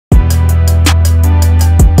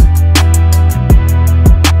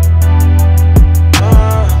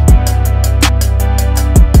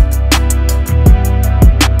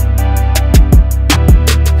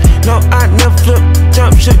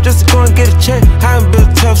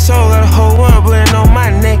tough soul, got a whole world bleeding on my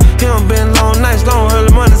neck. He done been long nights, long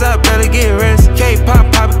early mornings, I better get rest. K-pop,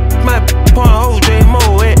 my on hold, J Mo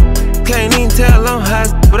wet. Can't even tell I'm high,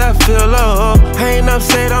 but I feel low. I ain't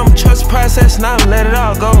upset, I'm trust process, now let it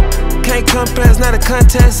all go. Can't compare, it's not a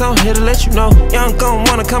contest, I'm here to let you know. Young gon'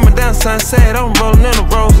 wanna coming down Sunset, I'm rolling in the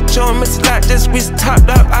road. Showing Mr. Lot, just we top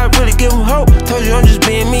dog, I really give him hope. Told you I'm just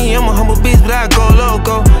being me, I'm a humble beast, but I go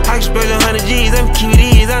loco. I can spray 100 G's, I'm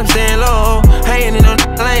QDs, I'm staying low. I ain't in no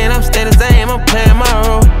lane, I'm staying the same, I'm playing my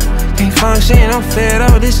role. Can't function, I'm fed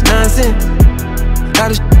up with this nonsense.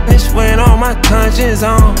 Got this weighing on my conscience,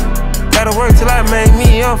 gotta work till I make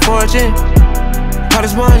me a fortune. All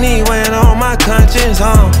this money weighing on my conscience,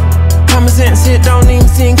 Common sense, it don't even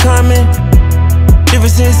seem coming.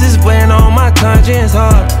 Different senses weighing on my conscience,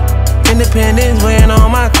 Independence weighing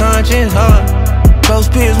on my conscience, Close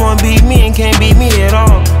peers wanna beat me and can't beat me at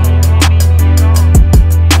all.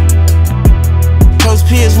 Close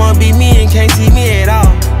peers wanna beat me and can't see me at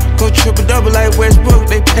all. Go triple-double like Westbrook,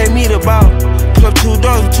 they pay me the ball. Pull up 2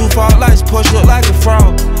 doors with 2 fault lights, Porsche look like a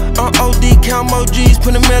fraud. On OD, count more G's,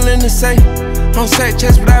 put a mill in the safe. On sack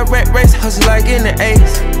chest, but I rat race, hustle like in the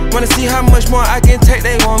A's. Wanna see how much more I can take,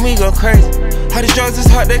 they want me go crazy. How these drugs is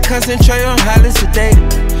hard, they concentrate on how it's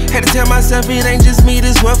sedated. Had to tell myself it ain't just me,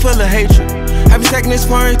 this world full of hatred. I be stacking this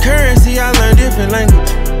foreign currency, I learn different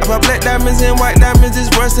language. About black diamonds and white diamonds,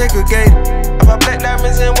 this world segregated. About black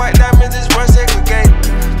diamonds and white diamonds, this world segregated.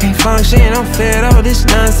 Can't function, I'm fed up with this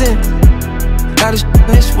nonsense. Got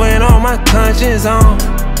this weighing on my conscience,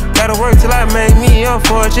 gotta work till I make me a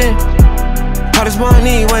fortune. All this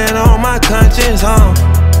money weighing on my conscience,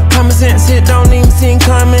 Common sense, it don't even seem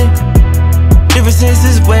coming. Different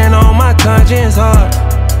senses weighing on my conscience,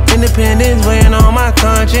 Independence weighing on my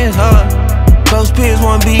conscience, Close peers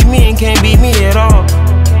wanna beat me and can't beat me at